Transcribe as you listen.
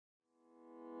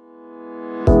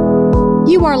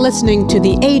You are listening to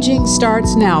the Aging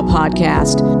Starts Now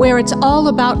podcast, where it's all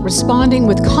about responding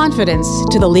with confidence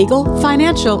to the legal,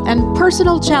 financial, and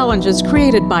personal challenges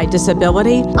created by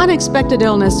disability, unexpected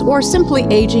illness, or simply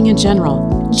aging in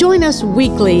general. Join us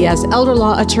weekly as elder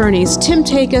law attorneys Tim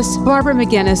Takis, Barbara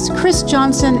McGinnis, Chris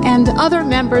Johnson, and other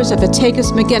members of the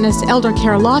Takis McGinnis Elder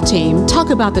Care Law Team talk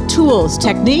about the tools,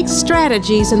 techniques,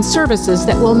 strategies, and services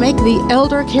that will make the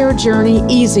elder care journey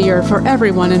easier for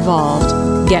everyone involved.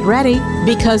 Get ready,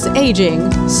 because aging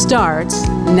starts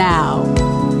now.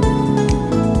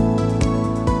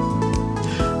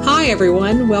 Hi,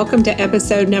 everyone. Welcome to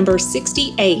episode number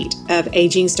 68 of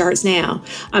Aging Starts Now.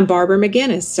 I'm Barbara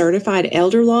McGinnis, certified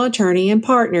elder law attorney and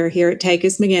partner here at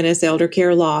Takis McGinnis Elder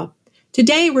Care Law.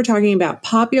 Today, we're talking about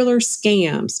popular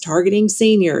scams targeting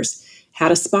seniors, how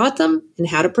to spot them, and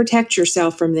how to protect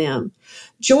yourself from them.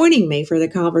 Joining me for the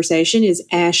conversation is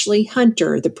Ashley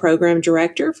Hunter, the program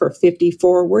director for 50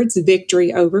 Forward's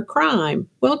Victory Over Crime.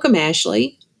 Welcome,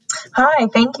 Ashley. Hi,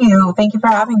 thank you. Thank you for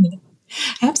having me.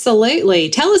 Absolutely.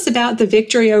 Tell us about the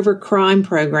Victory Over Crime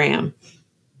program.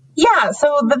 Yeah,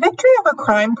 so the Victory Over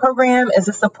Crime program is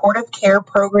a supportive care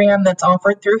program that's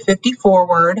offered through 50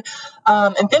 Forward.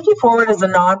 And 50 Forward is a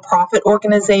nonprofit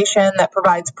organization that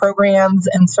provides programs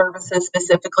and services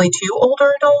specifically to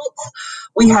older adults.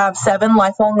 We have 7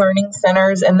 lifelong learning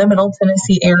centers in the Middle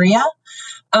Tennessee area.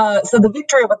 So the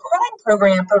Victory Over Crime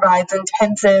program provides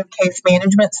intensive case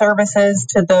management services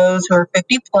to those who are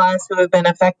 50 plus who have been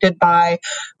affected by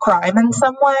crime in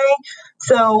some way.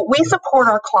 So we support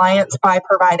our clients by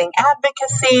providing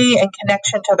advocacy and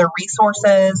connection to their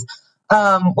resources.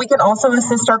 We can also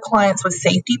assist our clients with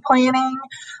safety planning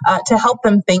to help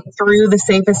them think through the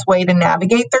safest way to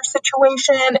navigate their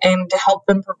situation and to help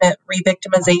them prevent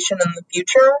re-victimization in the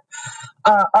future.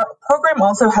 Our program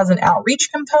also has an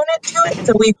outreach component to it,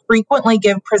 so we frequently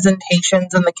give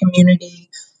presentations in the community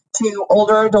to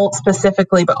older adults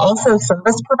specifically, but also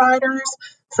service providers,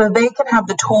 so they can have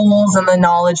the tools and the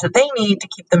knowledge that they need to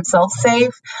keep themselves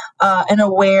safe and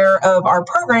aware of our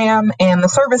program and the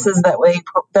services that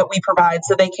we provide,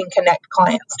 so they can connect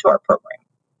clients to our program.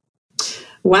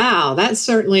 Wow, that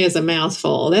certainly is a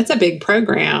mouthful. That's a big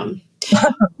program.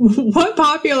 What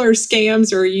popular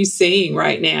scams are you seeing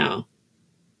right now?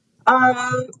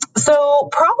 So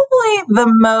probably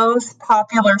the most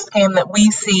popular scam that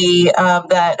we see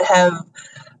that have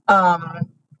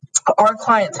our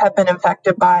clients have been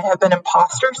affected by have been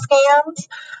imposter scams.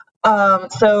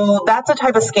 So that's a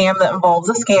type of scam that involves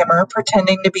a scammer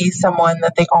pretending to be someone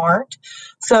that they aren't.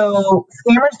 So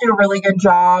scammers do a really good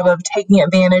job of taking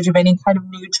advantage of any kind of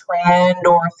new trend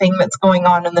or thing that's going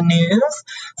on in the news.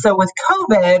 So with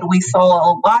COVID, we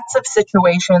saw lots of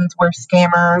situations where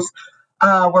scammers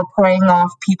were preying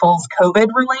off people's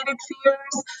COVID-related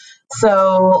fears.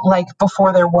 So, like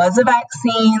before there was a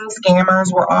vaccine,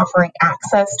 scammers were offering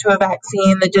access to a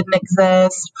vaccine that didn't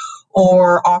exist,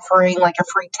 or offering like a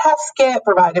free test kit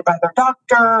provided by their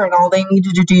doctor, and all they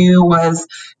needed to do was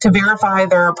to verify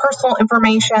their personal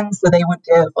information. So they would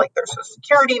give like their social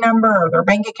security number or their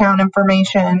bank account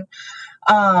information.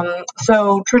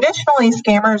 So traditionally,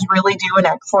 scammers really do an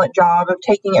excellent job of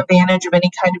taking advantage of any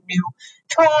kind of new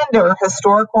trend or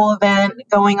historical event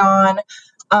going on.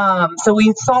 So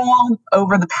we saw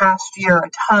over the past year a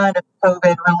ton of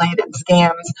COVID-related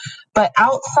scams. But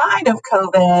outside of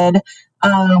COVID,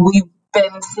 we've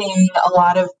been seeing a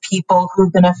lot of people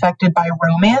who've been affected by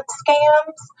romance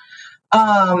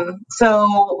scams.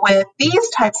 So with these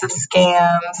types of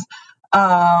scams,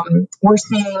 we're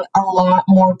seeing a lot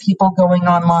more people going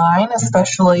online,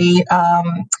 especially,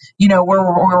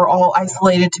 we're all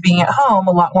isolated to being at home.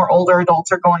 A lot more older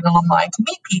adults are going online to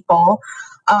meet people.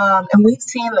 And we've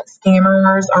seen that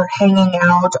scammers are hanging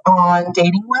out on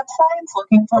dating websites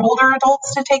looking for older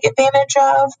adults to take advantage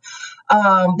of.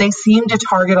 They seem to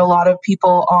target a lot of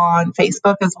people on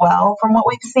Facebook as well, from what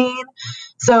we've seen.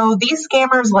 So these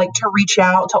scammers like to reach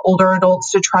out to older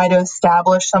adults to try to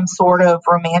establish some sort of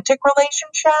romantic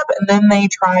relationship, and then they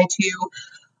try to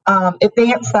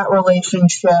advance that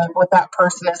relationship with that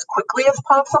person as quickly as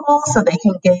possible so they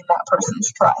can gain that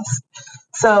person's trust.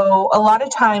 So a lot of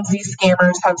times these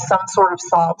scammers have some sort of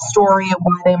sob story of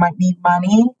why they might need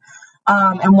money.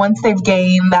 And once they've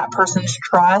gained that person's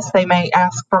trust, they may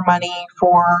ask for money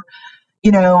for,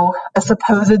 a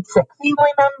supposed sick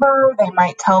family member. They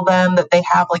might tell them that they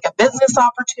have like a business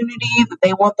opportunity that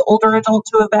they want the older adult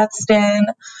to invest in.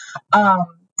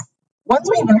 Once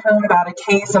we even heard about a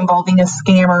case involving a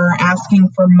scammer asking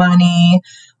for money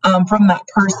from that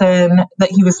person that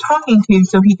he was talking to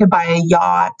so he could buy a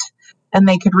yacht and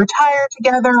they could retire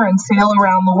together and sail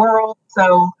around the world.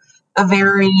 So a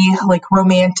very like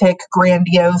romantic,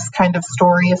 grandiose kind of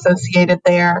story associated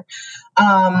there.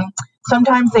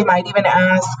 Sometimes they might even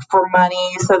ask for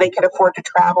money so they could afford to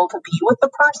travel to be with the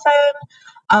person.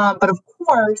 But of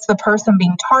course, the person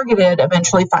being targeted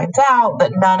eventually finds out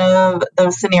that none of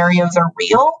those scenarios are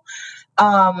real.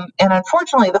 And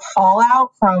unfortunately, the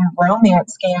fallout from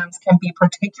romance scams can be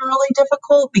particularly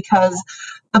difficult because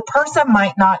the person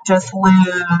might not just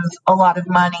lose a lot of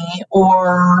money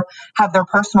or have their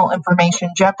personal information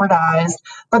jeopardized,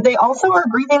 but they also are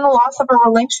grieving the loss of a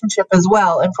relationship as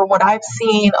well. And from what I've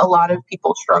seen, a lot of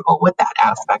people struggle with that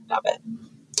aspect of it.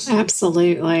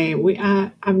 Absolutely.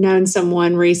 I've known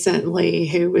someone recently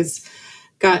who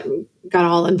got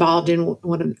all involved in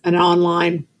an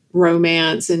online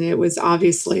romance, and it was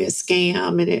obviously a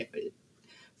scam. And it,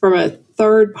 from a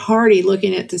third party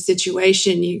looking at the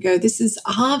situation, you go, this is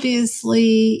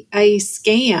obviously a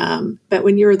scam. But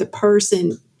when you're the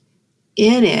person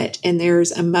in it and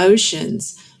there's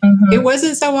emotions, it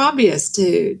wasn't so obvious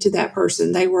to that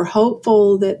person. They were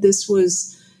hopeful that this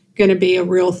was going to be a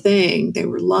real thing. They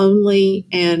were lonely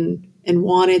and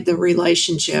wanted the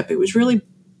relationship. It was really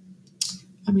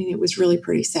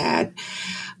pretty sad.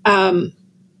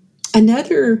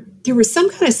 There was some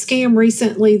kind of scam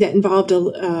recently that involved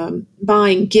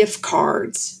buying gift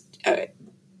cards.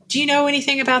 Do you know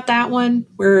anything about that one,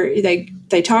 where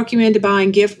they talk you into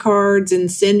buying gift cards and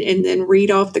then read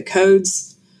off the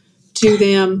codes to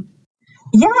them?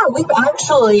 Yeah, we've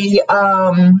actually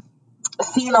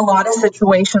seen a lot of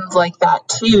situations like that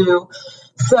too.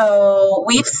 So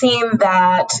we've seen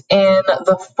that in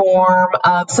the form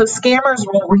of, so scammers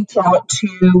will reach out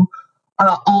to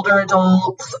older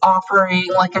adults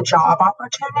offering like a job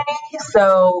opportunity.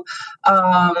 So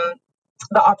the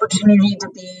opportunity to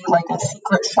be like a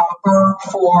secret shopper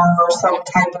for some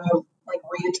type of like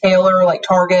retailer like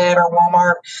Target or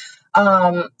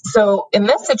Walmart. So in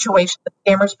this situation, the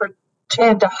scammers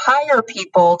pretend to hire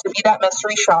people to be that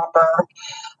mystery shopper.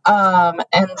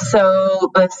 And so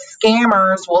the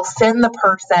scammers will send the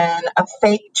person a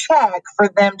fake check for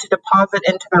them to deposit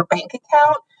into their bank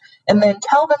account, and then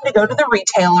tell them to go to the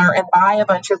retailer and buy a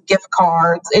bunch of gift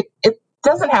cards. It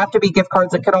doesn't have to be gift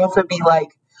cards. It could also be like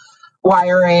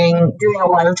doing a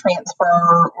wire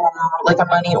transfer or like a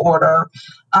money order.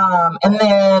 And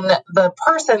then the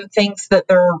person thinks that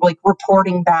they're like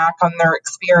reporting back on their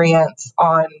experience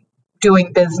on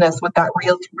doing business with that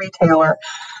real retailer.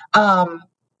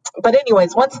 But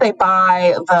anyways, once they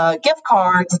buy the gift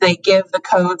cards, they give the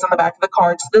codes on the back of the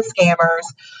cards to the scammers.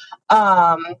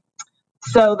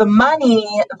 So the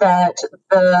money that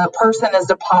the person is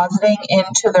depositing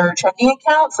into their checking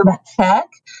account, so that check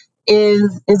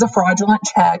is a fraudulent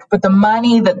check, but the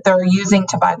money that they're using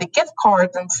to buy the gift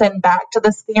cards and send back to the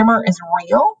scammer is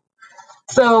real.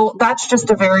 So that's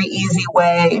just a very easy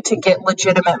way to get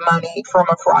legitimate money from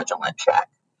a fraudulent check.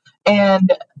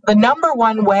 And the number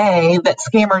one way that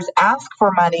scammers ask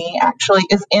for money actually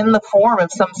is in the form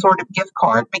of some sort of gift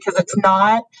card, because it's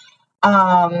not,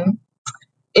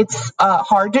 it's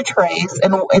hard to trace,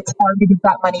 and it's hard to get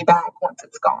that money back once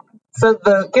it's gone. So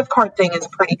the gift card thing is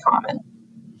pretty common.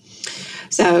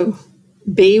 So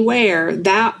beware.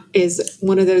 That is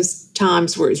one of those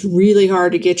times where it's really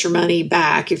hard to get your money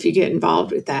back if you get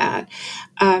involved with that.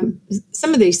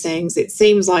 Some of these things, it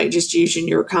seems like just using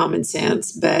your common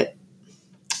sense, but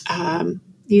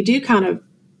you do kind of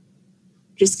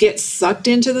just get sucked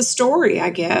into the story, I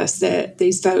guess, that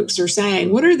these folks are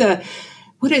saying. What are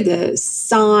the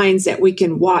signs that we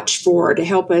can watch for to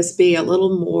help us be a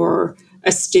little more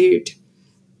astute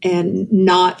and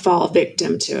not fall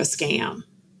victim to a scam?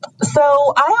 So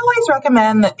I always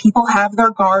recommend that people have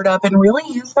their guard up and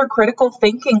really use their critical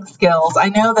thinking skills. I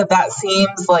know that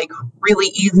seems like really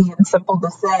easy and simple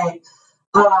to say.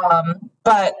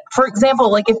 But for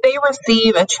example, like if they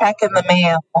receive a check in the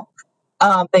mail,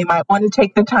 they might want to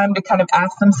take the time to kind of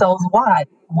ask themselves why.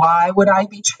 Why would I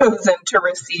be chosen to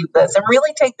receive this? And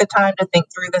really take the time to think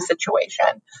through the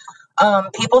situation.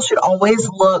 People should always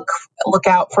look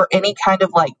out for any kind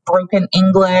of like broken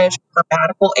English,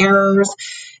 grammatical errors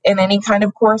in any kind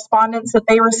of correspondence that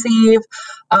they receive.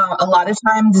 A lot of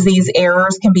times these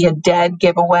errors can be a dead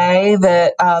giveaway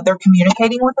that they're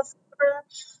communicating with the scammer.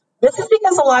 This is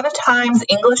because a lot of times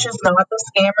English is not the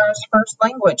scammer's first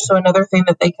language. So another thing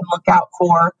that they can look out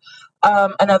for.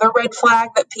 Another red flag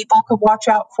that people could watch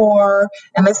out for,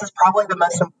 and this is probably the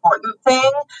most important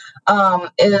thing,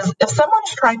 is if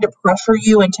someone's trying to pressure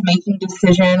you into making a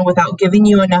decision without giving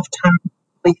you enough time to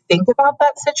really think about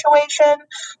that situation,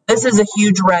 this is a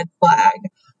huge red flag.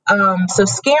 So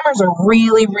scammers are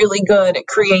really, really good at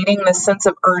creating this sense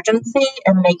of urgency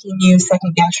and making you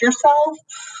second guess yourself.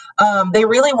 They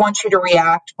really want you to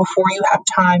react before you have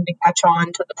time to catch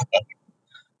on to the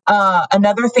scam.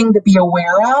 Another thing to be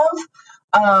aware of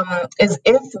is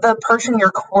if the person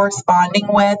you're corresponding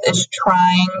with is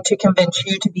trying to convince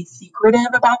you to be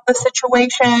secretive about the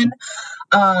situation,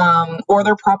 or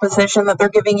their proposition that they're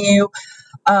giving you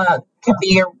can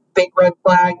be a big red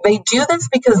flag. They do this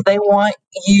because they want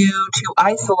you to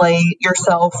isolate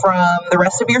yourself from the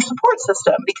rest of your support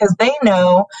system, because they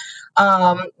know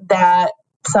that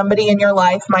somebody in your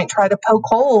life might try to poke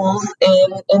holes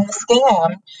in the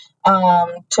scam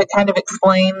to kind of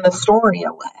explain the story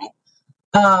away.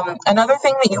 Another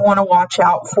thing that you want to watch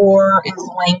out for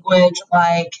is language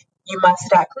like "you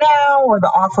must act now," or "the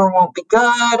offer won't be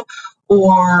good,"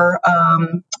 or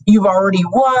 "you've already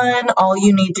won, all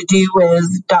you need to do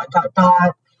is ...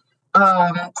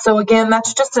 So again,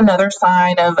 that's just another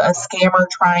sign of a scammer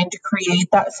trying to create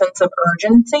that sense of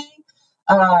urgency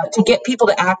to get people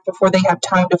to act before they have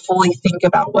time to fully think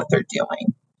about what they're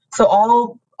doing. So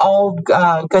all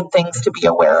good things to be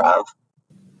aware of.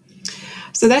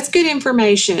 So that's good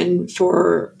information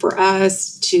for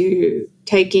us to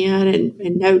take in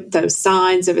and note those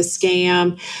signs of a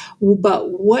scam.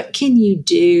 But what can you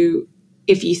do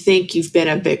if you think you've been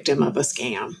a victim of a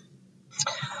scam?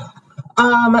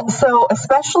 So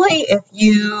especially if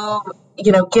you've,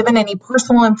 given any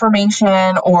personal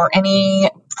information or any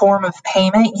form of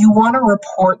payment, you want to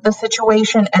report the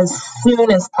situation as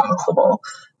soon as possible.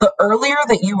 The earlier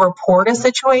that you report a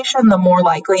situation, the more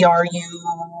likely are you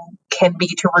can be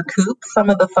to recoup some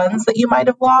of the funds that you might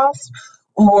have lost,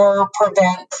 or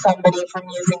prevent somebody from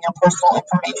using your personal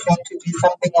information to do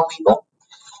something illegal.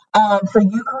 So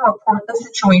you can report the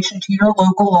situation to your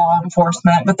local law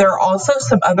enforcement, but there are also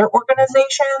some other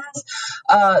organizations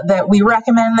that we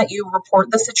recommend that you report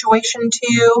the situation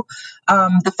to.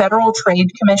 The Federal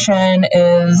Trade Commission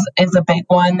is a big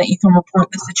one that you can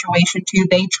report the situation to.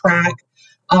 They track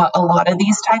a lot of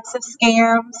these types of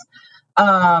scams.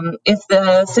 If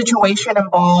the situation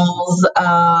involves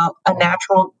a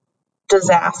natural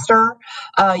disaster,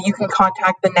 you can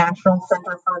contact the National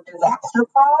Center for Disaster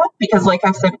Fraud, because like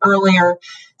I said earlier,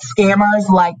 scammers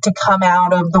like to come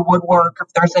out of the woodwork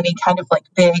if there's any kind of like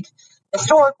big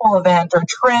historical event or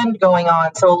trend going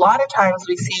on. So a lot of times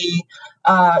we see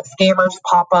scammers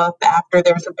pop up after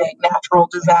there's a big natural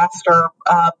disaster,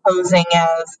 posing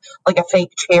as like a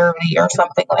fake charity or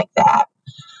something like that.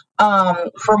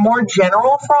 For more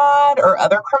general fraud or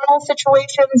other criminal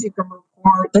situations, you can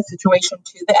report the situation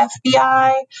to the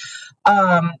FBI.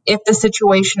 If the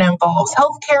situation involves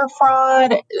healthcare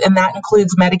fraud, and that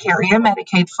includes Medicare and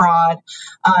Medicaid fraud,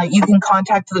 you can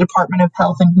contact the Department of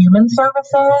Health and Human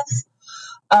Services.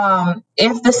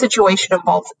 If the situation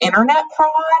involves internet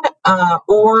fraud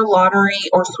or lottery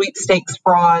or sweepstakes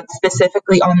fraud,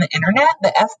 specifically on the internet,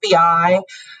 the FBI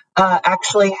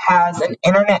actually has an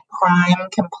internet crime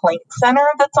complaint center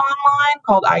that's online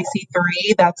called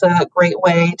IC3. That's a great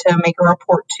way to make a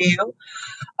report too.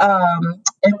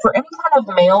 And for any kind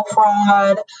of mail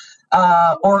fraud,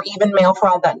 or even mail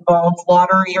fraud that involves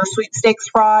lottery or sweepstakes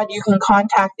fraud, you can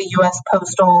contact the U.S.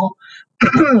 Postal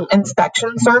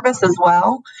Inspection Service as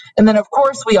well. And then, of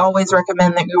course, we always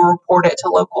recommend that you report it to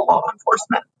local law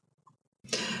enforcement.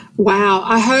 Wow.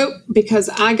 I hope, because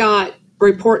I got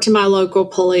report to my local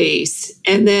police,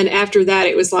 and then after that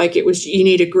it was you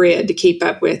need a grid to keep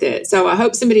up with it. So I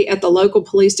hope somebody at the local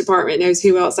police department knows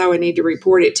who else I would need to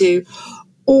report it to,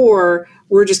 or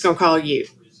we're just going to call you.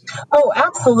 Oh,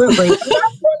 absolutely.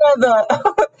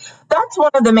 That's one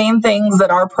of the main things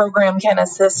that our program can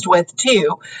assist with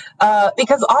too,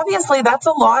 because obviously that's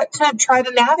a lot to try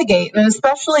to navigate, and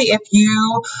especially if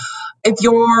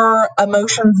your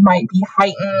emotions might be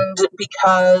heightened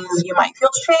because you might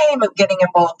feel shame of getting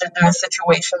involved in a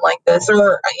situation like this,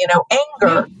 or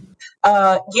anger.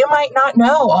 You might not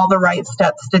know all the right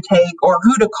steps to take, or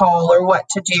who to call, or what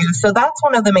to do. So that's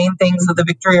one of the main things that the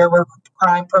Victory Over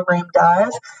Crime program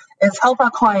does, is help our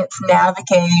clients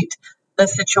navigate the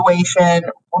situation,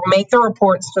 or make the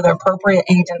reports to the appropriate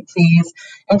agencies,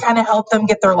 and kind of help them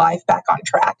get their life back on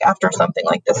track after something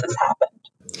like this has happened.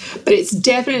 But it's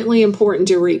definitely important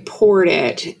to report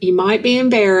it. You might be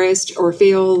embarrassed or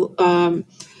feel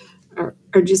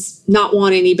or just not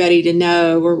want anybody to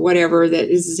know, or whatever, that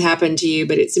this has happened to you.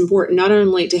 But it's important not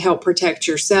only to help protect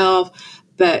yourself,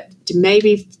 but to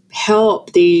maybe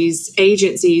help these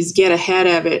agencies get ahead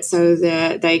of it so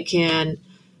that they can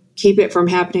keep it from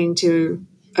happening to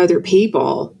other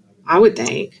people, I would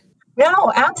think.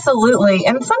 No, absolutely.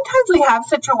 And sometimes we have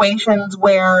situations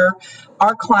where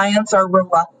our clients are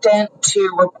reluctant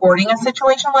to reporting a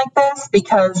situation like this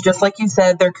because, just like you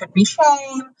said, there could be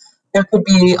shame. there could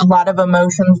be a lot of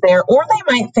emotions there, or they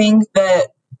might think that,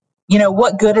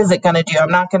 what good is it going to do?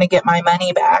 I'm not going to get my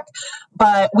money back.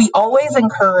 But we always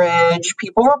encourage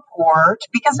people report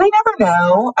because they never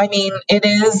know. I mean, it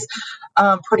is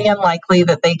pretty unlikely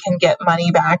that they can get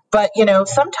money back. But,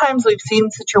 sometimes we've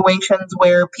seen situations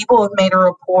where people have made a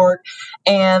report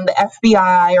and the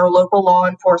FBI or local law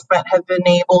enforcement have been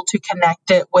able to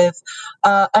connect it with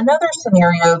another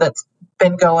scenario that's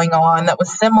been going on that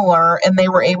was similar, and they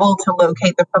were able to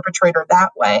locate the perpetrator that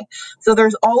way. So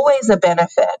there's always a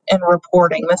benefit in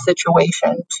reporting the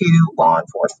situation to law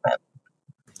enforcement.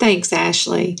 Thanks,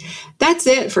 Ashley. That's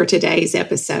it for today's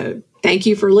episode. Thank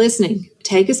you for listening.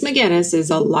 Tachus McGinnis is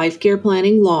a life care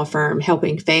planning law firm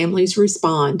helping families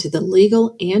respond to the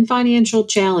legal and financial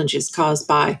challenges caused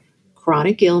by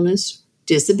chronic illness,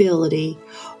 disability,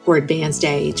 or advanced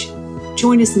age.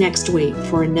 Join us next week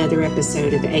for another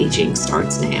episode of Aging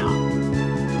Starts Now.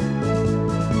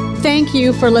 Thank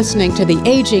you for listening to the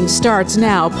Aging Starts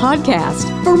Now podcast.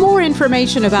 For more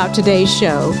information about today's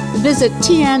show, visit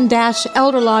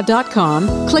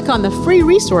tn-elderlaw.com, click on the Free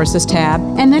Resources tab,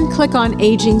 and then click on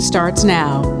Aging Starts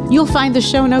Now. You'll find the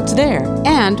show notes there.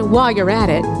 And while you're at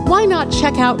it, why not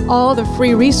check out all the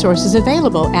free resources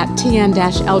available at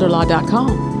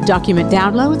tn-elderlaw.com? Document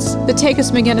downloads, the Tachus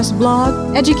McGinnis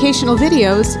blog, educational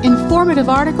videos, informative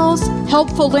articles,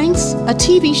 helpful links, a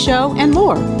TV show, and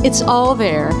more. It's all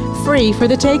there, free for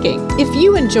the taking. If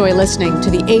you enjoy listening to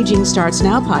the Aging Starts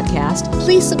Now podcast,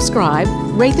 please subscribe,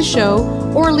 rate the show,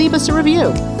 or leave us a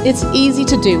review. It's easy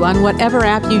to do on whatever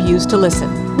app you use to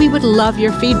listen. We would love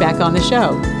your feedback on the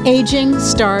show. Aging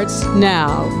Starts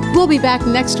Now. We'll be back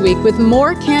next week with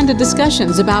more candid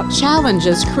discussions about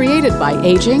challenges created by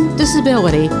aging,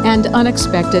 disability, and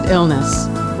unexpected illness.